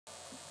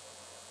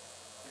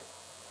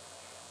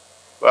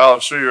Well,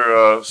 I'm sure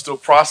you're still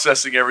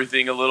processing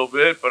everything a little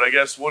bit, but I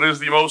guess what is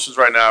the emotions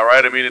right now,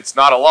 right? I mean, it's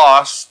not a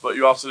loss, but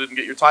you also didn't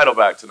get your title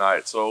back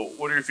tonight. So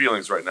what are your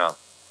feelings right now?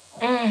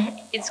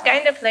 It's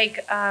kind of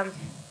like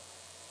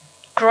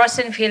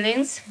crossing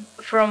feelings.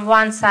 From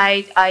one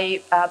side,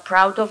 I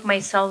proud of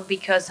myself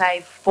because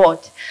I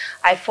fought.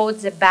 I fought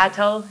the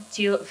battle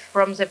till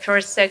from the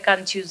first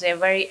second to the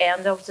very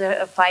end of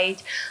the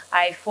fight.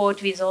 I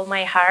fought with all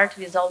my heart,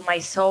 with all my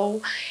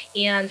soul.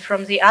 And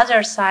from the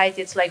other side,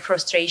 it's like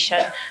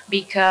frustration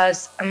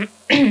because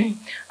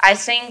I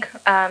think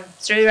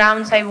 3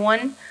 rounds I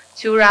won.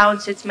 2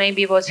 rounds it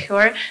maybe was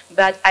her,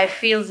 but I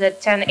feel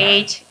that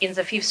 10-8 in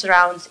the fifth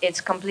round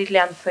it's completely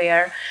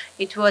unfair.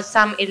 It was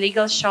some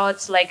illegal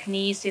shots like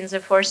knees in the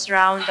first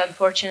round.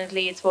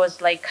 Unfortunately, it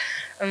was like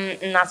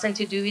nothing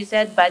to do with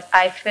that, but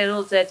I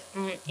feel that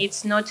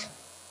it's not.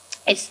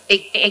 It's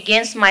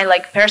against my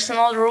like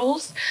personal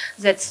rules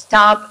that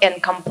stop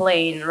and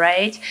complain,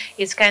 right?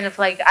 It's kind of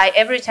like I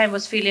every time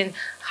was feeling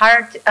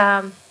hard.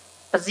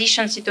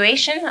 Position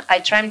situation, I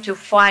tried to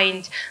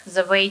find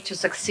the way to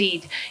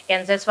succeed,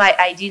 and that's why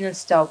I didn't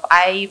stop.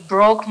 I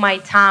broke my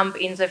thumb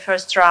in the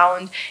first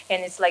round,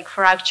 and it's like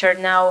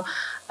fractured now.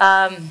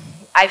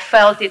 I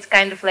felt it's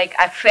kind of like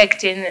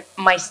affecting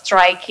my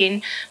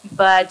striking,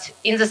 but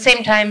in the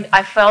same time,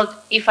 I felt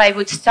if I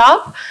would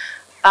stop,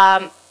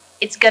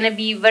 it's gonna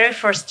be very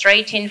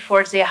frustrating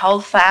for the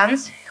whole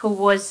fans who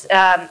was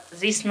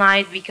this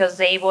night because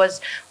they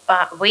was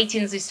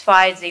waiting this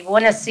fight. They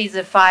want to see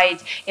the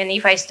fight, and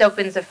if I stop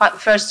in the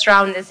first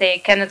round and say I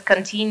cannot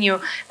continue,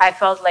 I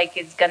felt like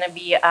it's gonna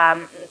be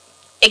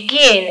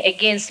again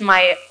against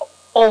my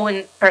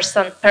own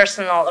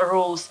personal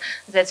rules.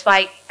 That's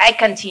why I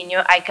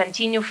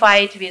continue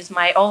fight with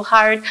my whole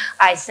heart.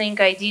 I think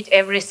I did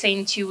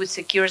everything to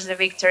secure the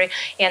victory,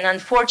 and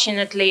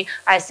unfortunately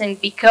I think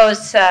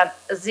because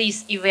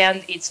this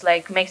event it's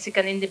like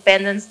Mexican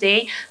Independence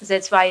Day,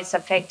 that's why it's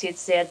affected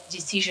the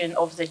decision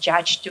of the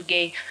judge to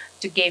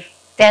give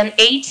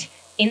 10-8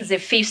 in the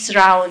fifth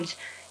round.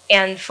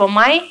 And for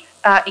my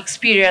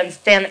experience,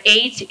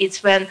 10-8,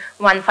 it's when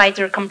one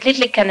fighter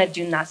completely cannot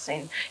do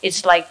nothing.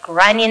 It's like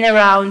running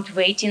around,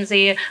 waiting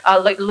there,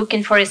 like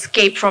looking for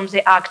escape from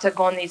the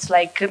octagon. It's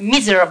like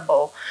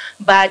miserable.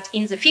 But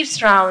in the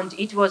fifth round,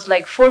 it was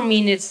like 4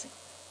 minutes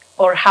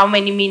or how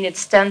many minutes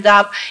stand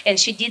up, and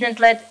she didn't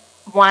let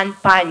one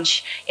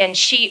punch, and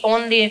she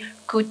only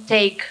could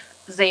take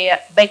the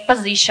back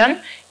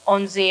position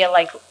on the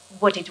like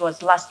what it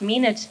was last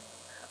minute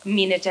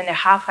and a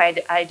half,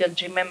 I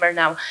don't remember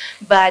now.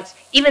 But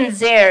even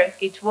there,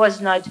 it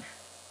was not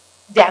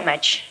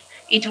damage.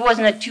 It was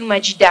not too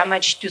much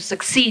damage to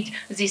succeed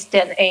this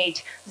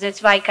 10-8.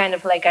 That's why kind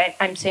of like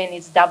I'm saying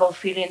it's double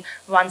feeling.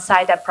 One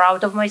side I'm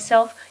proud of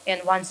myself,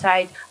 and one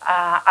side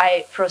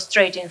I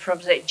frustrating from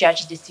the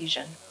judge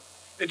decision.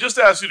 And just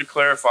to ask you to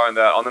clarify on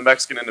that, on the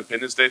Mexican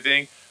Independence Day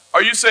thing,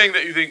 are you saying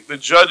that you think the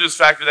judges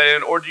factored that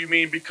in, or do you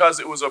mean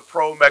because it was a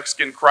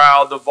pro-Mexican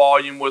crowd, the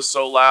volume was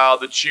so loud,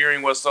 the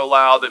cheering was so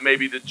loud, that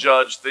maybe the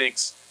judge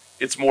thinks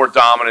it's more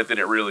dominant than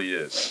it really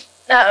is?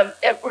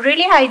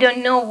 Really, I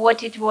don't know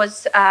what it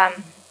was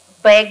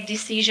back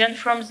decision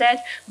from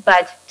that,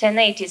 but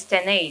 10-8 is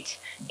 10-8.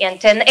 And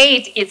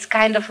 10-8, it's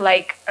kind of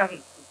like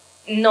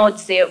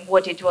not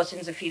what it was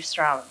in the fifth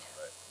round.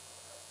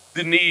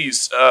 The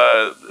knees,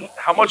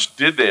 how much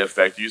did they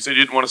affect you? You said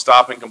you didn't want to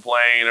stop and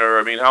complain, or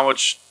I mean, how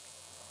much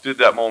did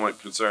that moment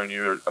concern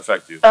you or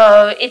affect you?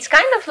 It's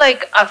kind of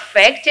like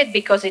affected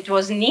because it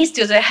was knees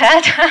to the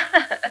head.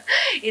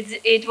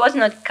 It was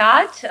not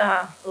cut,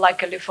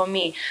 luckily for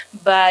me,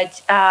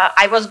 but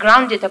I was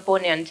grounded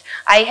opponent.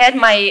 I had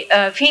my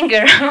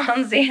finger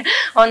on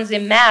the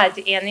mat,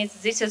 and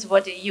this is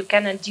what you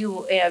cannot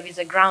do with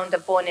a ground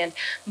opponent.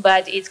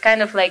 But it's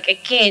kind of like,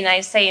 again,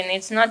 I'm saying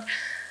it's not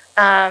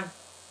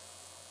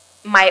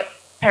my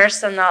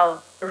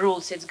personal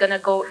rules. It's gonna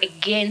go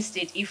against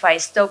it if I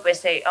stop and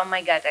say, oh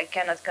my God, I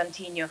cannot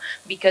continue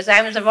because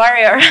I'm the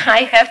warrior.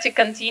 I have to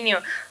continue.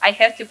 I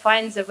have to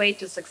find the way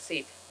to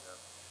succeed.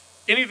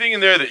 Anything in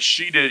there that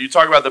she did, you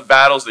talk about the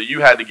battles that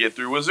you had to get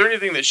through, was there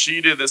anything that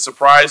she did that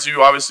surprised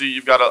you? Obviously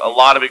you've got a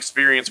lot of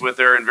experience with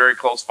her in very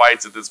close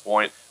fights at this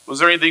point. Was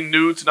there anything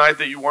new tonight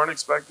that you weren't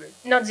expecting?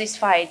 Not this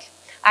fight.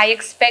 I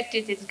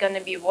expected it's gonna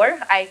be war.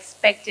 I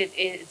expected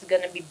it's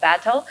gonna be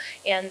battle,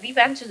 and we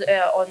went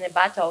on a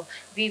battle.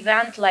 We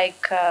went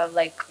like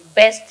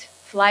best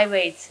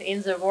flyweights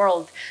in the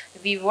world.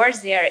 We were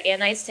there,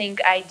 and I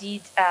think I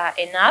did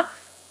enough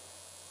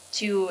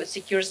to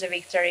secure the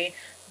victory.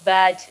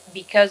 But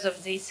because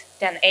of this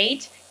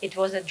 10-8, it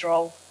was a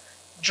draw.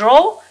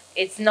 Draw,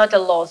 it's not a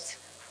loss,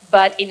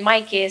 but in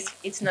my case,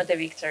 it's not a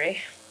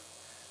victory.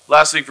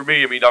 Last thing for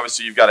me, I mean,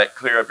 obviously you've got to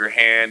clear up your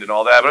hand and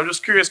all that, but I'm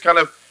just curious, kind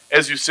of,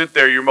 as you sit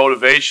there, your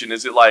motivation,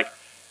 is it like,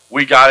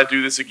 we got to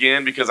do this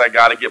again because I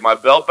got to get my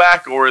belt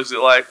back? Or is it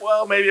like,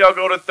 well, maybe I'll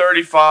go to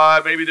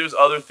 35. Maybe there's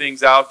other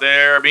things out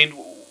there. I mean,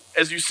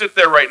 as you sit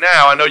there right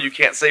now, I know you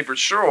can't say for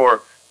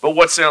sure, but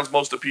what sounds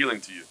most appealing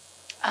to you?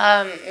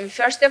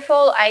 First of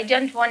all, I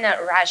don't want to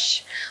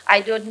rush. I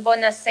don't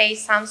want to say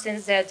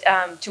something that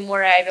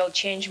tomorrow I will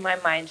change my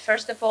mind.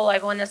 First of all, I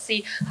want to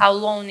see how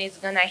long it's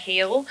gonna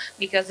heal,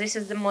 because this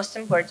is the most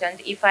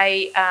important. If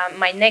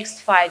my next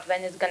fight,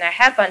 when it's gonna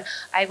happen,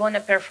 I want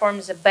to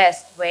perform the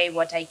best way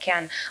what I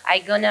can. I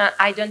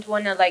don't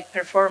want to like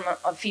perform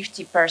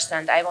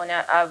 50%. I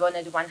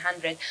wanna do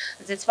 100.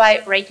 That's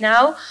why right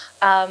now,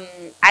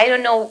 I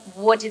don't know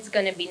what it's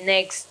gonna be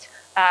next.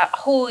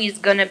 Who is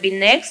gonna be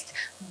next,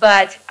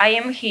 but I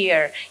am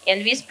here,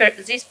 and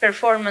this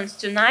performance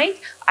tonight,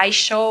 I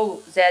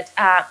show that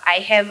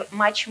I have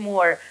much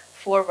more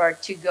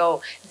forward to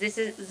go. This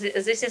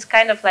is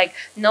kind of like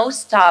no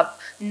stop,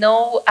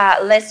 no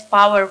less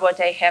power what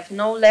I have,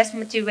 no less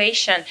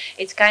motivation.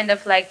 It's kind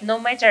of like no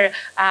matter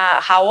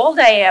how old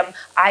I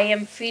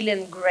am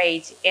feeling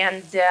great,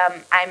 and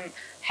I'm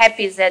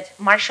happy that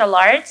martial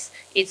arts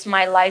it's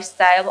my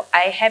lifestyle.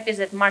 I happy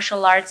that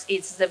martial arts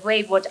it's the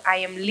way what I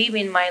am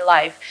living my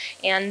life,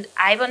 and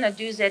I wanna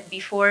do that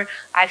before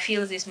I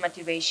feel this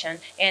motivation,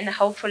 and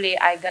hopefully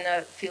I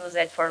gonna feel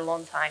that for a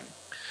long time.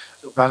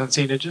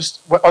 Valentina, just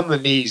on the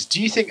knees,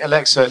 do you think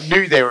Alexa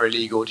knew they were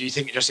illegal? Do you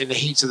think just in the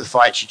heat of the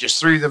fight she just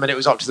threw them and it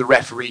was up to the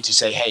referee to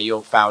say, hey,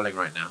 you're fouling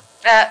right now?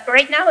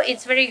 Right now,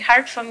 it's very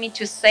hard for me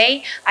to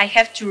say. I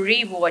have to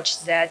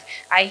rewatch that.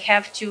 I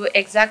have to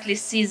exactly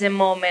see the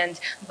moment.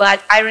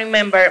 But I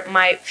remember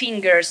my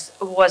fingers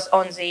was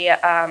on the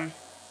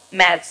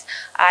mats.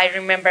 I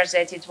remember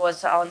that it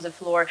was on the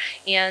floor,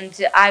 and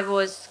I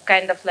was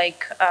kind of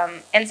like.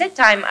 And that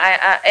time,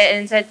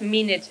 in that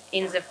minute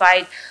in the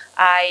fight,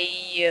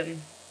 I.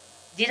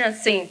 Didn't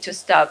think to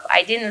stop.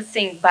 I didn't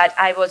think, but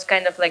I was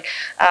kind of like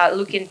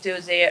looking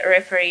to the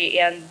referee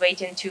and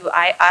waiting to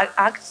I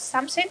act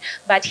something.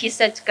 But he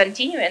said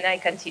continue, and I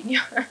continue.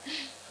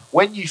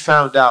 When you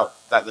found out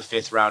that the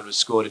fifth round was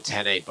scored at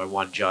 10-8 by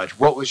one judge,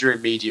 what was your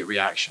immediate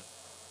reaction?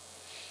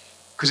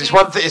 Because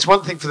it's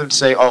one thing for them to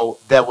say, oh,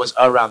 there was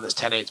a round that's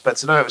 10-8, but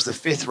to know it was the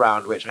fifth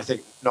round, which I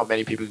think not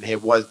many people in here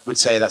would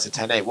say that's a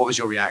 10-8. What was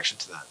your reaction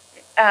to that?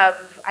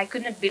 I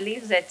couldn't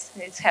believe that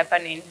it's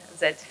happening,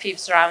 that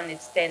fifth round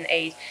it's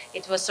 10-8.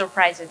 It was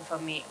surprising for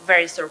me,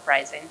 very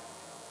surprising.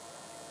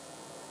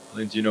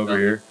 Valentina over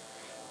here.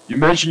 You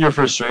mentioned your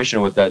frustration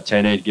with that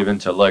 10-8 given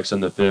to Lex in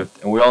the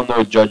fifth, and we all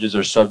know judges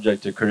are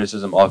subject to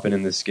criticism often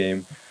in this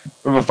game.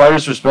 From a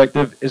fighter's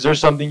perspective, is there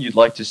something you'd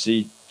like to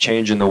see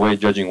change in the way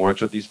judging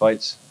works with these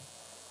fights?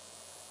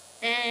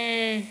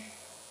 I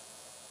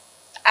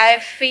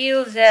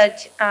feel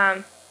that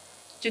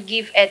to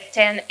give at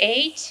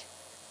 10-8,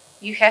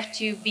 you have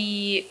to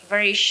be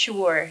very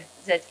sure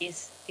that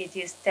it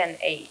is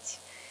 10-8,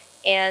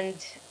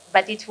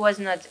 but it was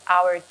not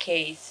our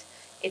case.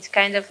 It's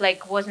kind of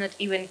like was not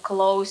even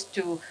close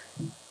to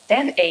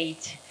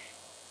 10-8,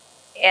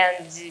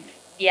 and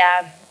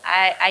yeah,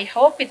 I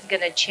hope it's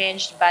gonna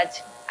change.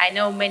 But I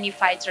know many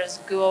fighters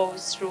go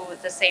through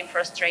the same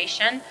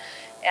frustration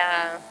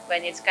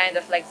when it's kind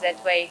of like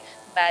that way,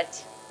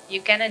 but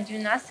you cannot do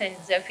nothing.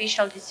 The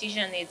official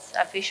decision, it's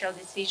official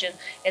decision.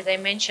 As I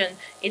mentioned,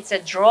 it's a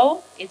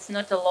draw, it's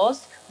not a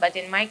loss, but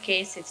in my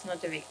case, it's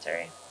not a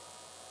victory.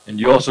 And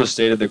you also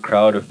stated the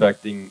crowd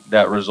affecting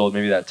that result,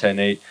 maybe that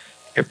 10-8.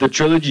 If the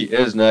trilogy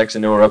is next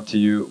and it were up to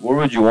you, where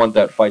would you want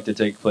that fight to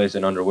take place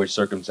and under which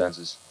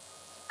circumstances?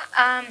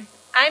 I'm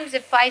the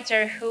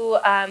fighter who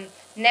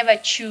never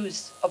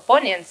choose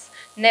opponents,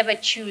 never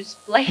choose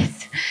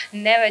place,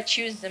 never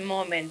choose the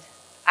moment.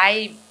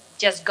 I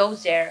just go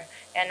there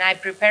and I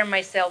prepare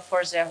myself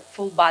for the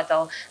full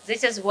battle.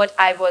 This is what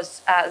I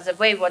was, the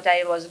way what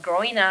I was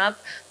growing up,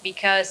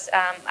 because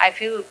I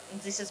feel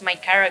this is my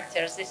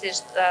character. This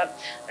is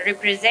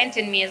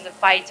representing me as a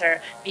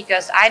fighter,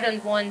 because I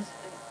don't want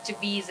to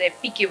be the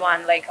picky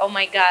one, like, oh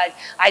my God,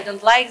 I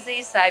don't like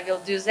this, I will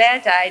do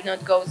that, I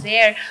not go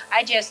there.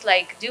 I just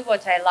like do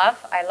what I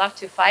love. I love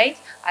to fight,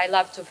 I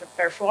love to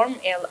perform,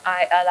 and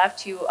I love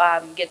to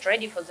get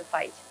ready for the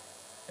fight.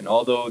 And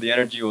although the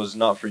energy was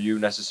not for you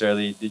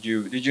necessarily, did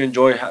you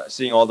enjoy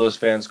seeing all those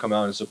fans come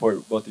out and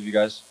support both of you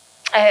guys?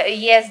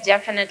 Yes,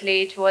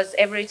 definitely. It was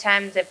every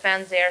time the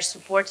fans they are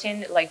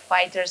supporting, like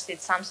fighters.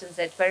 It's something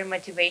that's very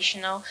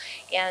motivational,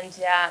 and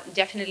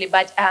definitely.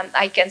 But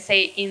I can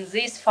say in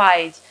this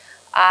fight,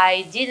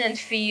 I didn't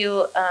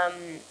feel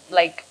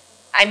like.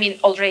 I mean,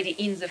 already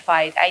in the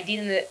fight, I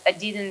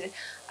didn't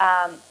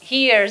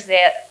hear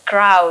the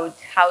crowd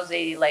how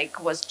they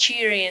like was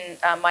cheering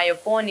my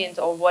opponent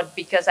or what,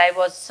 because I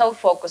was so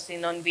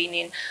focusing on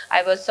winning.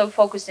 I was so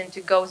focusing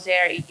to go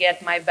there and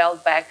get my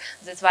belt back.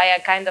 That's why I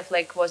kind of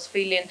like was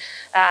feeling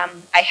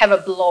I have a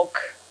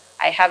block.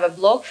 I have a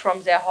block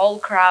from the whole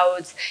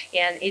crowds,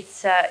 and it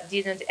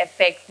didn't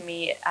affect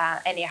me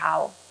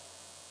anyhow.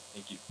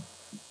 Thank you.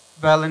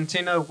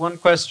 Valentina, one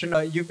question.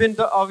 You've been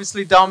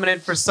obviously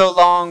dominant for so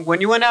long.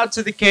 When you went out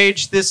to the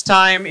cage this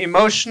time,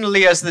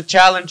 emotionally as the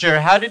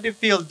challenger, how did it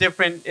feel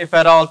different, if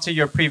at all, to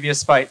your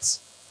previous fights?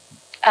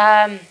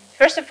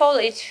 First of all,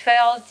 it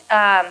felt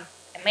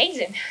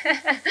amazing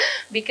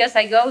because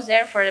I go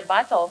there for a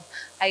battle.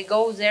 I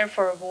go there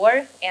for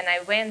war, and I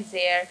went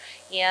there.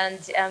 And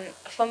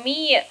for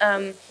me,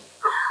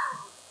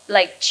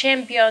 like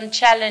champion,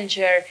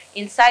 challenger,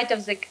 inside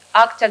of the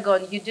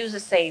octagon, you do the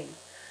same.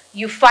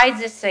 You fight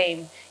the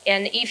same.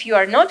 And if you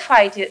are not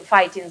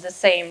fighting the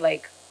same,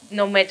 like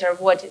no matter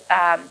what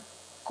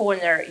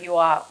corner you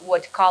are,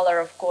 what color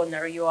of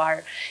corner you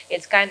are,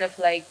 it's kind of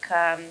like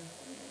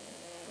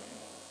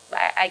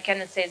I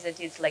cannot say that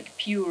it's like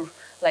pure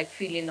like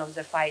feeling of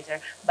the fighter,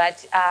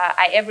 but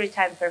I every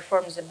time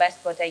perform the best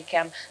what I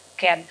can,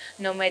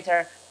 no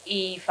matter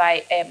if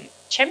I am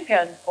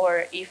champion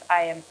or if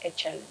I am a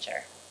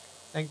challenger.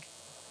 Thank you.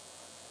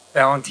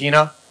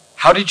 Valentina,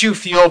 how did you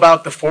feel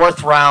about the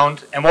fourth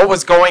round, and what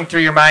was going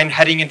through your mind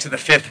heading into the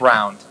fifth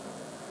round?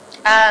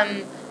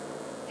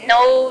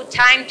 No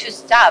time to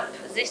stop.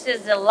 This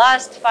is the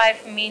last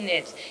 5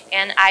 minutes,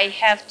 and I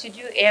have to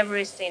do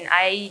everything.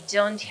 I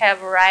don't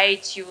have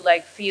right to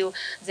like feel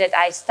that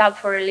I stop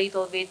for a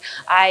little bit.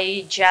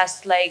 I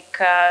just like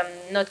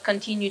not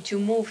continue to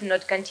move,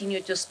 not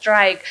continue to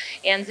strike,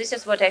 and this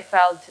is what I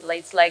felt.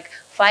 It's like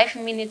 5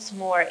 minutes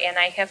more, and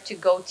I have to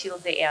go till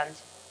the end.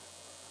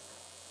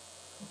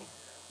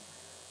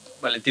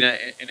 Valentina,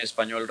 en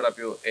español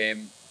rápido.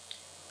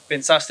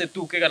 ¿Pensaste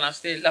tú que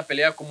ganaste la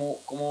pelea?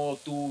 ¿Cómo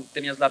tú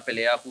tenías la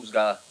pelea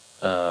juzgada?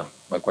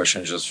 My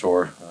question is just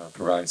for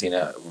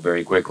Valentina,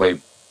 very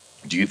quickly.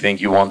 Do you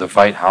think you won the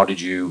fight? How did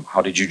you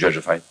judge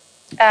the fight?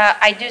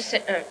 I do.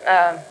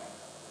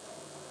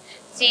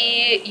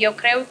 Sí, yo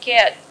creo que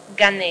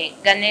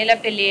gané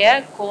la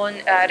pelea con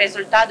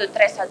resultado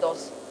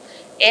 3-2.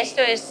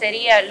 Esto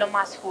sería lo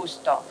más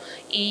justo.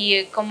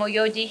 Y como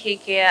yo dije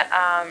que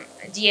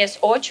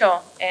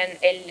 10-8 en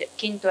el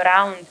quinto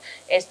round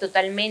es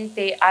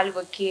totalmente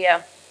algo que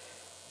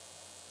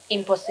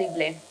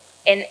imposible.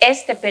 En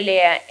esta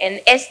pelea,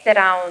 en este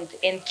round,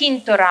 en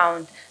quinto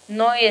round,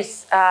 no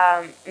es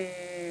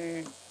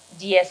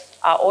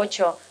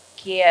 10-8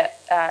 que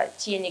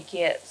tiene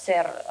que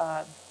ser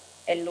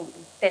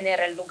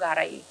tener el lugar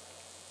ahí.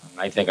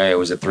 I think it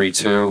was a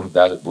 3-2.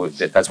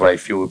 That's what I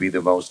feel would be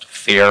the most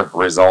fair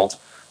result.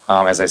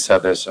 As I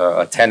said, there's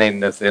a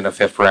 10-8 in the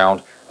fifth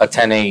round, a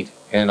 10-8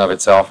 in and of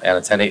itself, and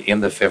a 10-8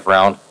 in the fifth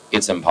round.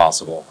 It's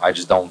impossible. I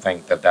just don't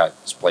think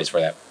that's place for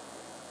that.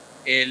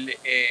 El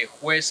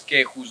juez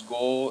que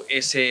juzgó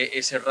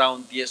ese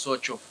round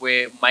 10-8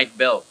 fue Mike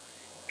Bell.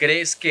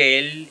 ¿Crees que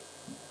él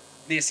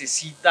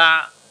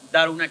necesita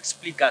dar una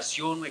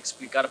explicación o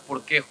explicar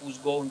por qué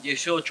juzgó un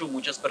 18?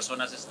 Muchas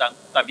personas están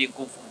también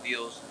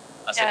confundidos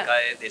acerca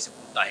de ese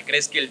puntaje.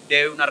 ¿Crees que él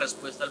debe una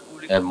respuesta al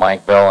público? And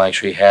Mike Bell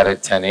actually had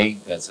it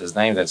 10-8. That's his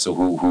name. That's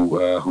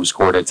who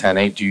scored it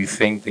 10-8. Do you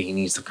think that he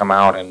needs to come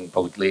out and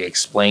publicly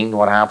explain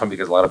what happened,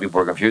 because a lot of people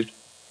are confused?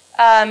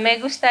 Me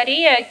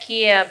gustaría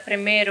que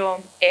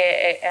primero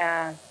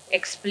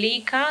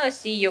explica,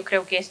 sí, yo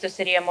creo que esto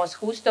sería más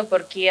justo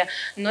porque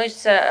no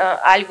es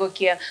algo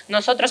que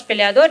nosotros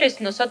peleadores,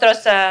 nosotros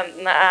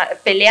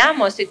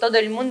peleamos y todo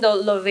el mundo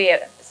lo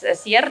ve,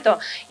 ¿cierto?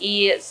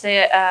 Y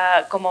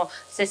como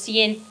se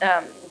siente,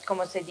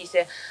 como se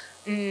dice,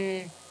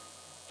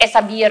 es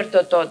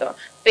abierto todo.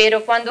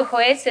 Pero cuando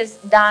jueces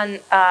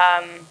dan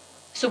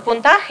su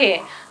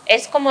puntaje,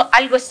 es como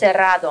algo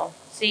cerrado.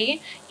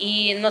 ¿Sí?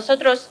 Y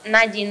nosotros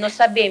nadie no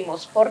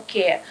sabemos por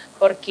qué.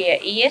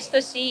 Y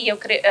esto sí, yo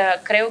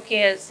creo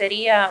que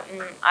sería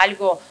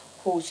algo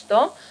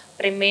justo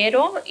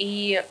primero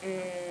y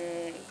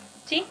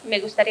sí, me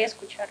gustaría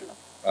escucharlo.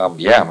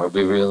 Yeah, it would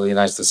be really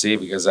nice to see,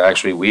 because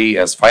actually we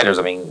as fighters,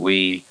 I mean,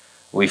 we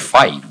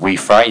fight,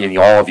 and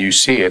all of you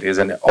see it.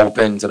 Isn't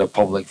open to the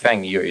public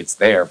thing. It's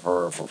there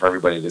for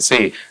everybody to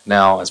see.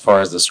 Now, as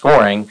far as the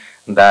scoring,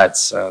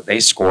 that's they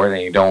scored,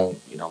 and you don't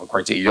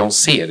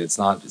see it. It's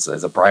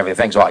a private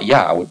thing. So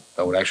yeah,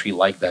 I would actually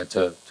like that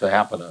to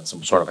happen.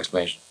 Some sort of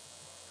explanation.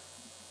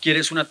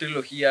 ¿Quieres una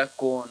trilogía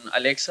con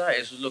Alexa?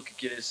 ¿Eso es lo que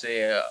quieres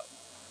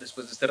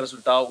después de este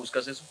resultado?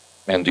 ¿Buscas eso?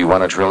 And do you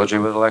want a trilogy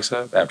with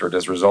Alexa after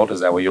this result?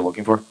 Is that what you're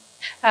looking for?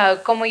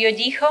 Como yo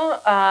dijo,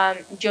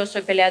 yo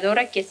soy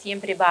peleadora que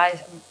siempre va a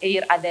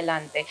ir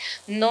adelante.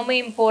 No me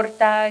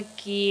importa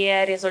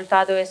qué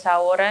resultado es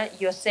ahora.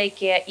 Yo sé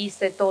que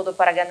hice todo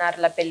para ganar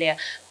la pelea.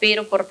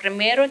 Pero por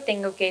primero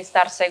tengo que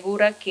estar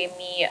segura que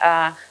mi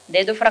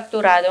dedo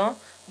fracturado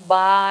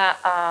va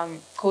a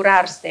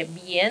curarse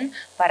bien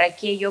para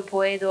que yo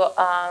pueda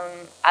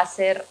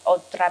hacer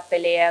otra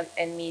pelea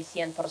en mi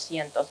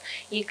 100%.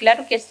 Y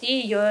claro que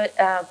sí, yo,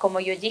 como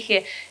yo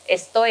dije,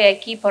 estoy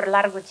aquí por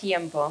largo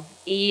tiempo.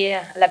 Y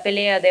la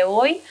pelea de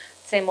hoy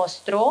se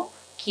mostró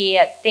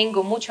que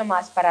tengo mucho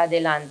más para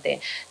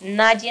adelante.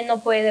 Nadie no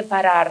puede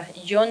parar.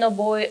 Yo no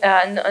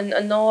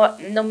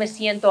me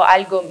siento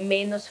algo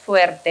menos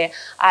fuerte,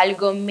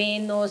 algo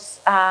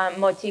menos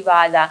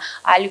motivada,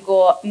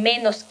 algo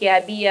menos que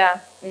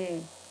había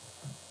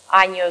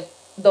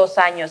 2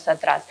 años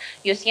atrás.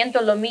 Yo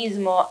siento lo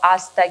mismo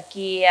hasta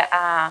que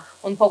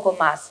un poco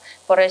más.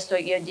 Por eso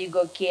yo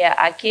digo que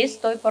aquí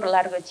estoy por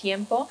largo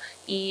tiempo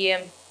y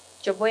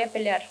yo voy a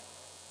pelear.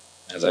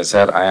 As I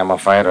said, I am a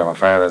fighter. I'm a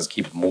fighter that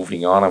keeps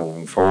moving on and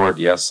moving forward.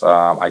 Yes,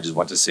 I just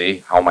want to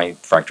see how my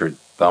fractured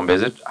thumb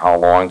is it. How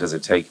long does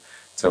it take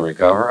to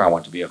recover? I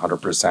want to be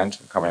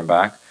 100% coming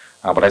back.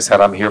 But I said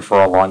I'm here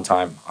for a long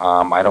time.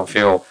 I don't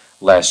feel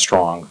less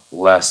strong,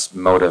 less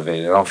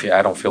motivated.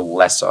 I don't feel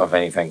less of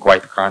anything.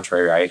 Quite the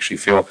contrary. I actually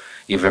feel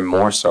even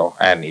more so.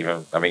 And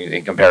even, I mean,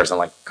 in comparison,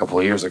 like a couple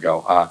of years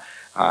ago,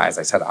 as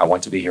I said, I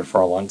want to be here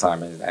for a long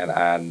time,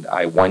 and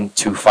I want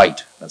to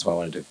fight. That's what I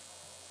want to do.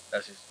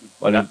 Gracias.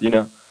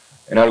 Valentina,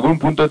 ¿en algún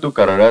punto de tu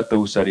carrera te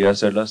gustaría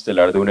ser la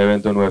estelar de un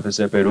evento en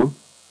UFC Perú?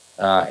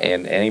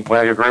 In any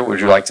point of your career, would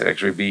you like to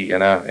actually be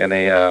in a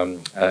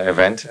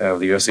event of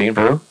the UFC in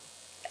Peru?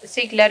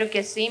 Sí, claro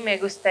que sí, me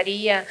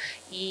gustaría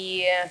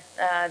y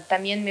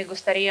también me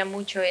gustaría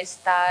mucho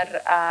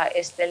estar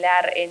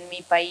estelar en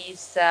mi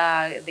país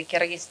de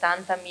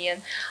Kirguistán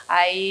también.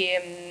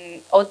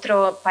 Hay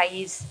otro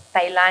país,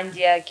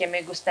 Tailandia, que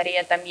me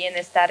gustaría también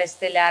estar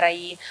estelar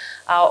ahí.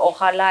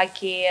 Ojalá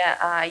que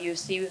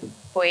UFC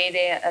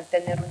puede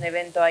tener un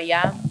evento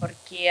allá,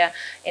 porque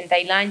en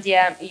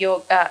Tailandia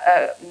yo...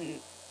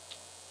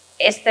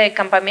 este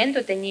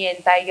campamento tenía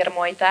en Tiger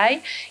Muay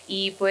Thai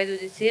y puedo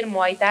decir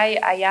Muay Thai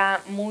allá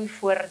muy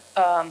fuerte,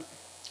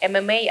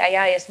 MMA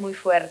allá es muy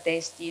fuerte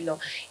estilo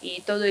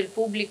y todo el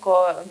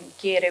público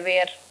quiere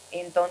ver.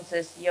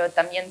 Entonces yo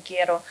también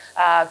quiero,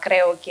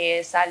 creo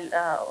que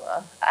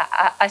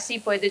así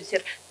puedo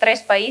decir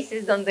 3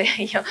 países donde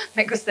yo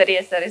me gustaría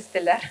estar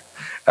estelar.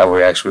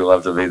 We actually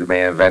love to be the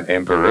main event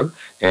in Peru,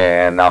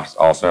 and now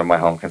also in my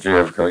home country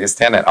of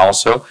Kyrgyzstan, and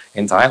also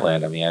in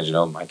Thailand. I mean, as you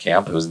know, my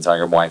camp was in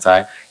Tiger Muay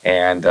Thai,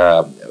 and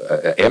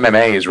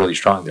MMA is really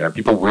strong there.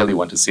 People really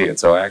want to see it.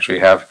 So I actually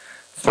have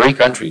 3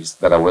 countries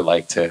that I would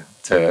like to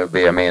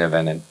be a main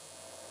event in.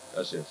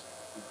 Gracias.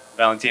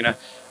 Valentina,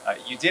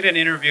 you did an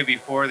interview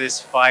before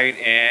this fight,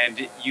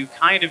 and you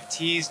kind of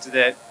teased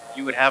that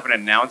you would have an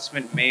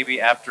announcement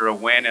maybe after a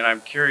win, and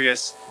I'm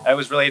curious, it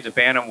was related to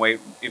bantamweight.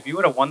 If you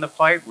would have won the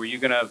fight, were you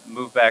going to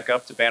move back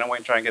up to bantamweight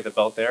and try and get the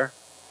belt there?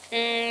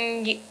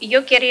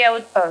 Yo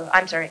quería,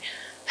 I'm sorry.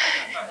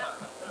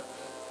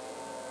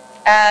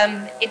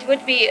 It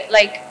would be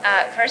like,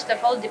 first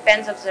of all,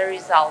 depends of the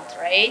result,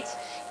 right?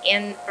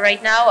 And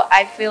right now,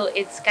 I feel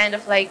it's kind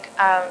of like,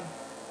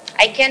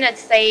 I cannot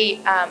say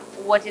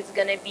what it's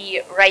going to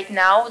be right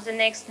now, the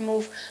next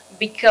move,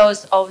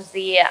 because of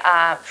the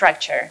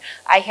fracture.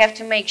 I have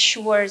to make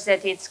sure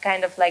that it's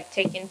kind of like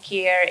taken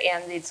care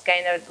and it's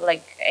kind of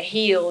like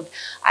healed.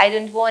 I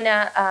don't want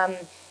to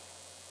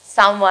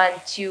someone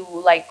to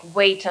like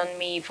wait on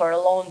me for a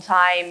long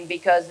time,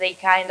 because they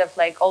kind of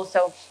like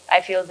also,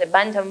 I feel the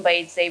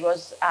bantamweights, they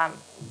was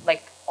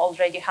like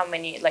already how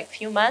many, like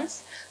few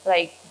months,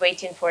 like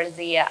waiting for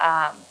the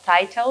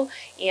title,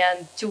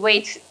 and to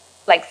wait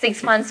like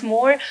 6 months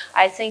more,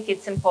 I think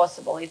it's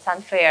impossible. It's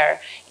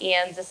unfair.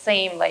 And the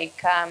same,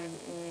 like,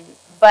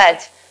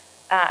 but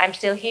I'm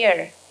still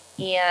here.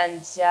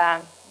 And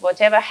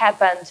whatever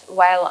happened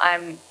while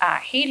I'm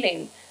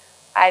healing,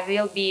 I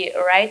will be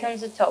right on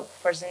the top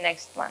for the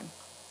next one.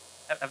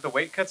 Have the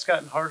weight cuts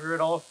gotten harder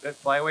at all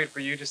at flyweight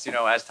for you? Just, you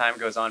know, as time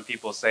goes on,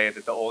 people say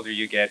that the older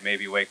you get,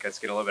 maybe weight cuts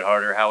get a little bit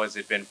harder. How has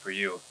it been for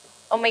you?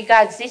 Oh my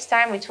God, this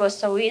time it was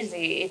so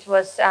easy. It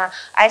was,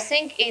 I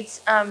think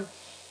it's,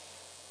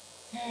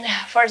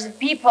 for the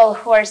people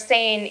who are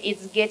saying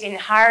it's getting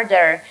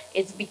harder,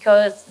 it's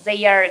because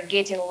they are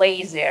getting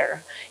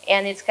lazier,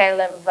 and it's kind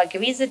of like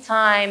with the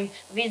time,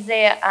 with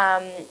the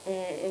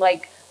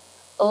like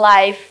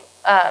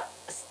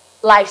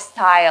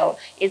lifestyle,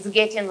 it's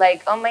getting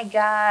like, oh my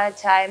God,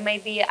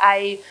 maybe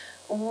I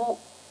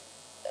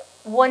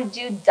won't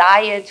do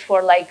diet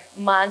for like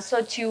months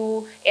or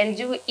 2 and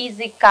do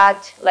easy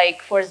cut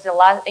like for the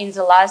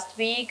last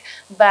week,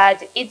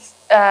 but it's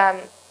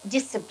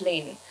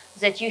discipline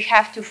that you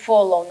have to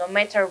follow no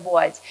matter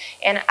what.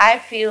 And I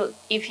feel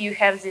if you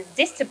have this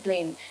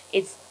discipline,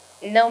 it's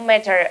no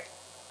matter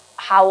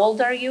how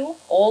old are you,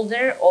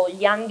 older or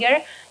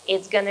younger,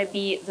 it's gonna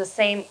be the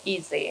same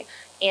easy.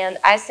 And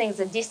I think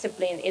the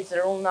discipline is the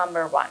rule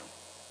number 1.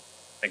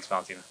 Thanks,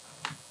 Valentina.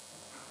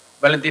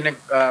 Valentina,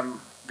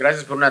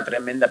 gracias por una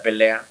tremenda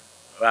pelea,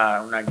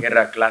 una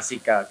guerra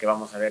clásica que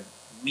vamos a ver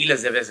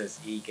miles de veces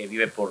y que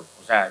vive por,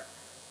 o sea,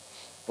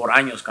 por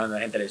años cuando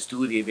la gente la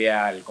estudia y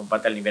vea el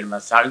combate al nivel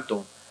más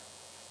alto.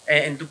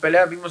 En tu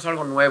pelea vimos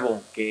algo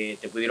nuevo, que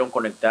te pudieron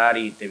conectar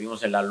y te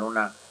vimos en la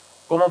lona.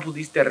 ¿Cómo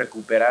pudiste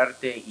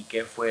recuperarte y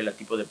qué fue el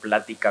tipo de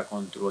plática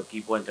con tu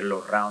equipo entre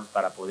los rounds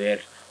para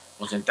poder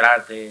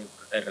concentrarte,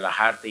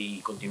 relajarte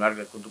y continuar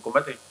con tu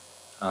combate?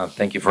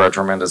 Thank you for a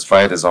tremendous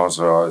fight. It's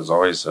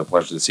always a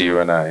pleasure to see you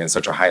in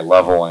such a high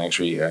level and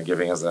actually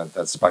giving us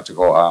that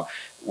spectacle.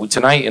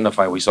 Tonight in the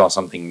fight, we saw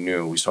something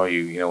new. We saw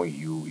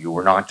you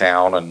were knocked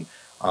down, and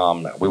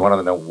we wanted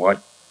to know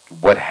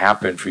what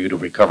happened for you to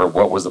recover.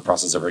 What was the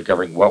process of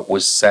recovering? What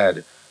was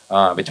said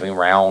between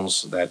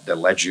rounds that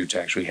led you to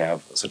actually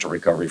have such a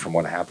recovery from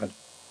what happened?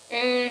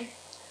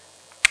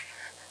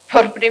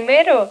 Por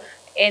primero,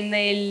 en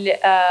el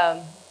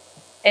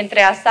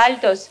entre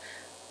asaltos,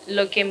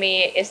 lo que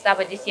me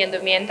estaba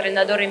diciendo mi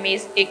entrenador y mi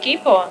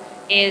equipo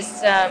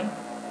es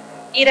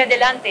ir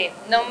adelante,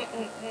 no,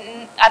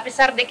 a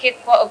pesar de que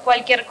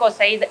cualquier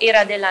cosa, ir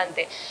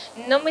adelante.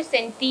 No me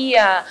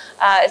sentía,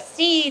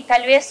 sí,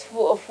 tal vez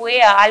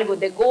fue algo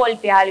de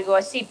golpe, algo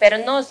así, pero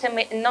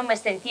no me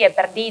sentía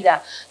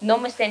perdida, no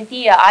me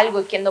sentía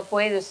algo que no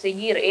puedo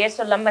seguir, y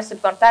eso es lo más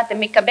importante.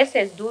 Mi cabeza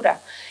es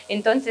dura,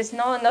 entonces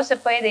no se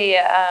puede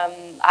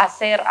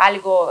hacer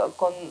algo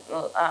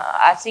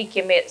así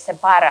que me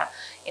separa.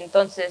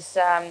 Entonces,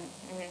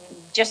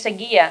 yo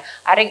seguía.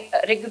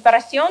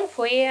 Recuperación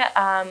fue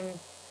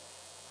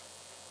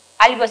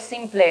algo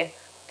simple,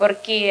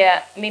 porque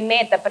mi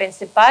meta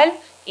principal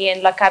y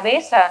en la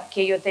cabeza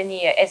que yo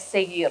tenía es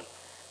seguir.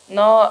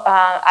 No,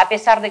 a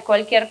pesar de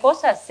cualquier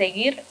cosa,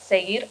 seguir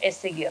es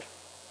seguir.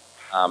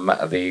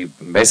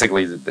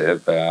 Basically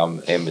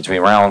in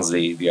between rounds,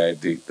 the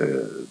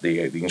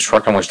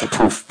instruction was to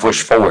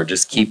push forward,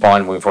 just keep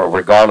on moving forward,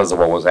 regardless of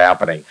what was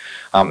happening.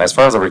 As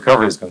far as the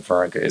recovery is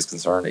concerned,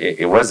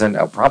 it wasn't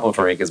a problem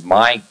for me because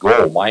my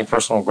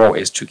personal goal,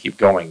 is to keep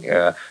going.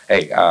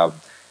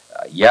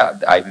 Yeah,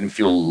 I didn't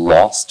feel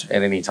lost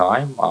at any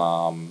time.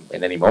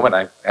 In any moment,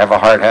 I have a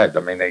hard head. I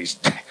mean, they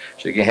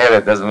shake your head.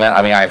 It doesn't matter.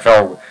 I mean,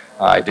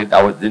 I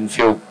didn't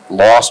feel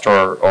lost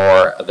or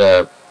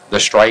the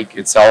strike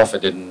itself.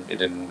 It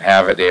didn't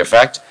have the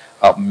effect.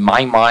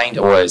 My mind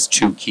was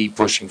to keep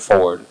pushing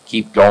forward,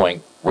 keep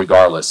going,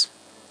 regardless.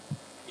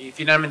 Y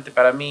finalmente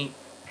para mí,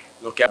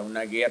 lo que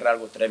una guerra,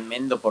 algo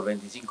tremendo por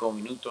 25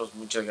 minutos.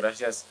 Muchas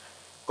gracias.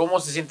 ¿Cómo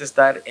se siente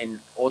estar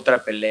en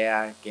otra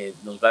pelea que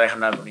nos va a dejar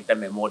una bonita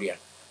memoria?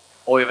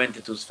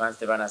 Obviamente tus fans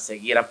te van a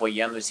seguir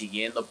apoyando y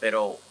siguiendo,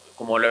 pero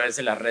como lo ves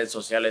en las redes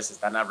sociales,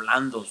 están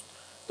hablando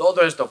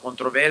todo esto,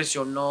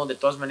 controversia o no, de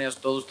todas maneras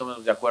todos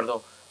estamos de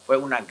acuerdo, fue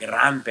una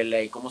gran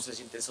pelea. ¿Y cómo se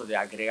siente eso de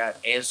agregar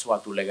eso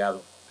a tu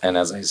legado? And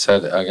as I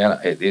said again,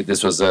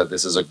 this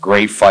is a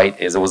great fight.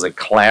 It was a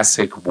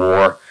classic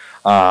war.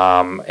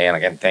 And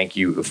again, thank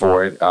you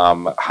for it.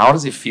 How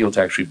does it feel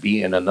to actually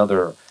be in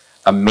another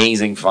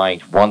amazing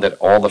fight, one that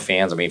all the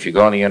fans, I mean, if you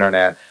go on the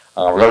internet,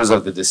 regardless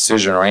of the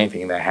decision or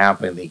anything that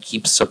happened, they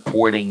keep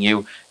supporting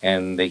you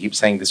and they keep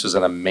saying this was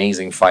an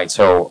amazing fight.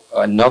 So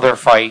another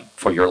fight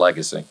for your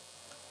legacy.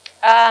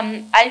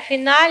 Al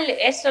final,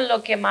 eso es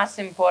lo que más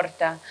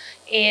importa.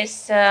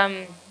 Es,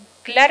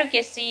 claro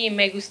que sí,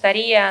 me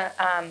gustaría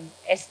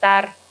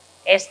estar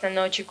esta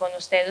noche con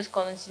ustedes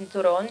con un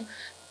cinturón,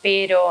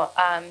 pero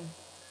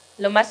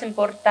lo más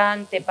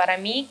importante para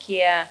mí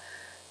que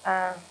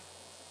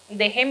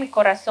dejé mi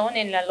corazón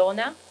en la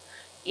lona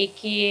y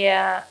que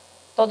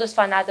todos los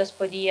fanáticos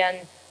podían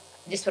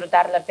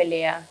disfrutar la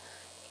pelea.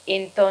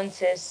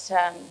 Entonces,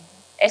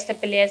 esta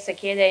pelea se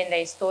queda en la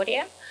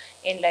historia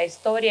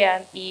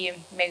y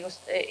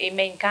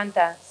me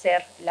encanta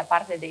ser la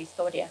parte de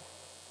historia.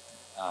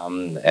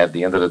 At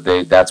the end of the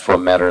day, that's what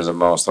matters the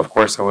most. Of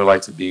course, I would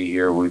like to be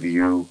here with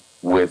you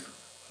with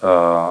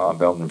a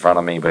belt in front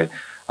of me, but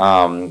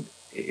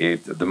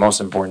the most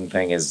important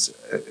thing is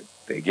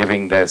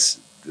giving this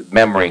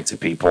memory to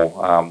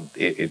people.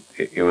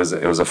 It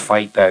was a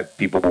fight that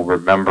people will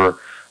remember.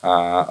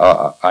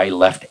 I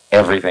left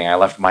everything. I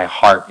left my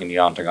heart in the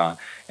octagon,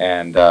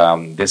 and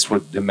this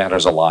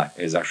matters a lot.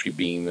 Is actually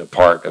being a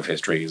part of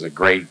history. It's a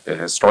great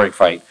historic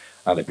fight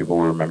that people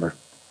will remember.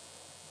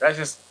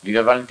 Gracias.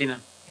 Viva Valentina.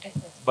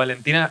 Gracias.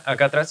 Valentina,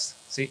 acá atrás,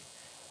 sí.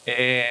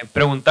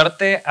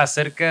 Preguntarte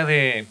acerca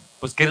de,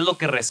 pues, qué es lo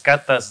que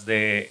rescatas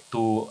de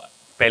tu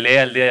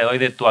pelea el día de hoy,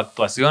 de tu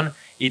actuación,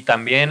 y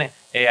también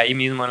ahí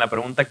mismo en la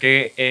pregunta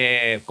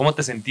que ¿cómo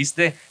te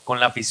sentiste con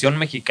la afición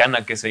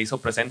mexicana que se hizo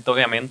presente?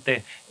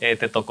 Obviamente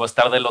te tocó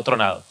estar del otro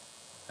lado.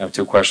 I have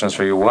two questions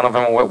for you. One of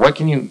them, what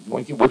do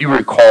you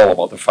recall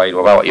about the fight,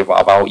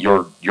 about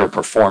your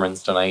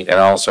performance tonight, and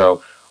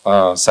also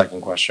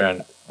second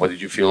question, what did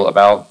you feel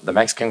about the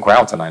Mexican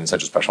crowd tonight in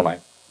such a special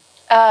night?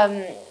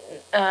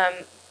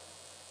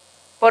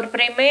 Por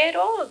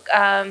primero,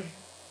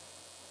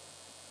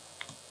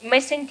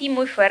 me sentí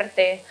muy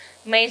fuerte,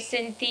 me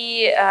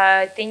sentí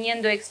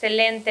teniendo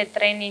excelente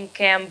training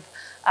camp,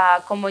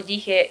 como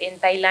dije, en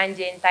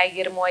Tailandia, en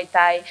Tiger Muay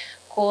Thai,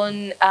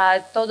 con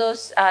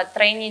todos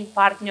training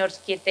partners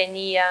que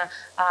tenía,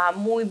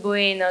 muy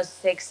buenos,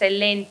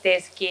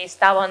 excelentes, que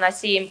estaban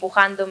así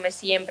empujándome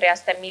siempre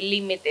hasta mis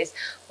límites.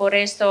 Por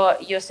eso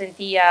yo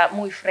sentía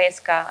muy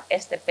fresca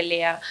esta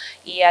pelea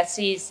y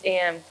así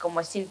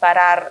como sin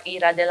parar,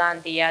 ir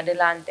adelante y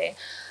adelante.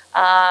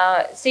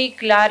 Sí,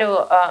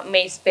 claro,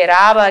 me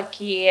esperaba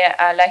que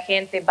la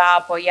gente va a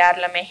apoyar a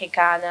la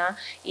mexicana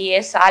y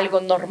es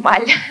algo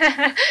normal.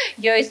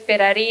 Yo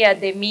esperaría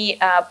de mi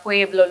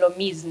pueblo lo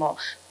mismo,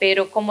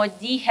 pero como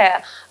dije,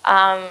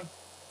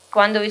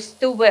 cuando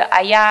estuve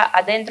allá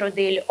adentro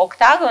del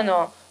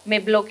octágono, me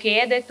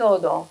bloqueé de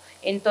todo,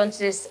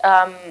 entonces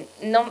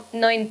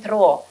no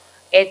entró.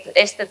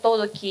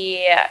 Todo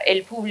que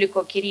el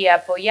público quería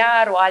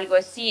apoyar o algo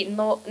así,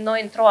 no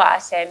entró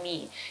hacia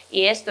mí.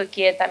 Y esto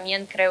que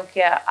también creo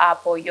que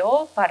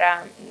apoyó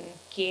para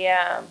que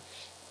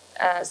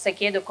se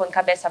quede con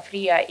cabeza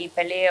fría y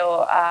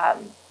peleo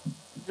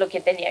lo que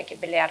tenía que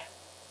pelear.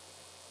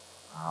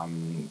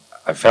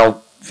 I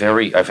felt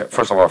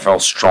first of all, I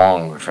felt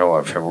strong. I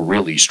felt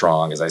really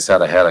strong. As I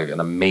said, I had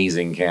an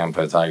amazing camp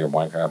at Tiger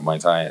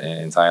Muay Thai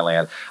in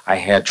Thailand. I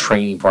had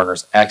training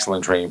partners,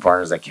 excellent training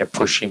partners that kept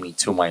pushing me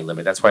to my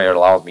limit. That's why it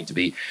allows me to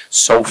be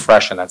so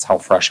fresh, and that's how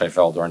fresh I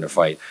felt during the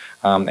fight.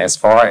 As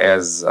far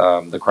as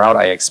the crowd,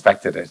 I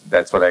expected it.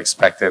 That's what I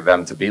expected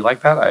them to be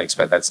like that. I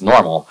expect that's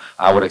normal.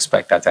 I would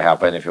expect that to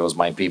happen if it was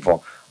my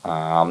people.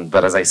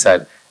 But as I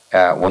said,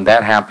 when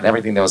that happened,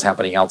 everything that was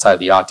happening outside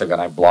the octagon,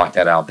 I blocked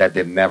that out. That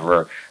didn't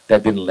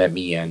let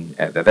me in.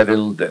 I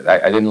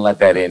didn't let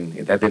that in.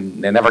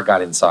 It never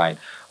got inside.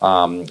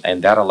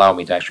 And that allowed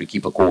me to actually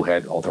keep a cool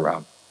head all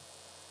throughout.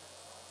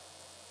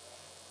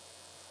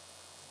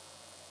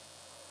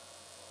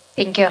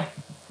 Thank you.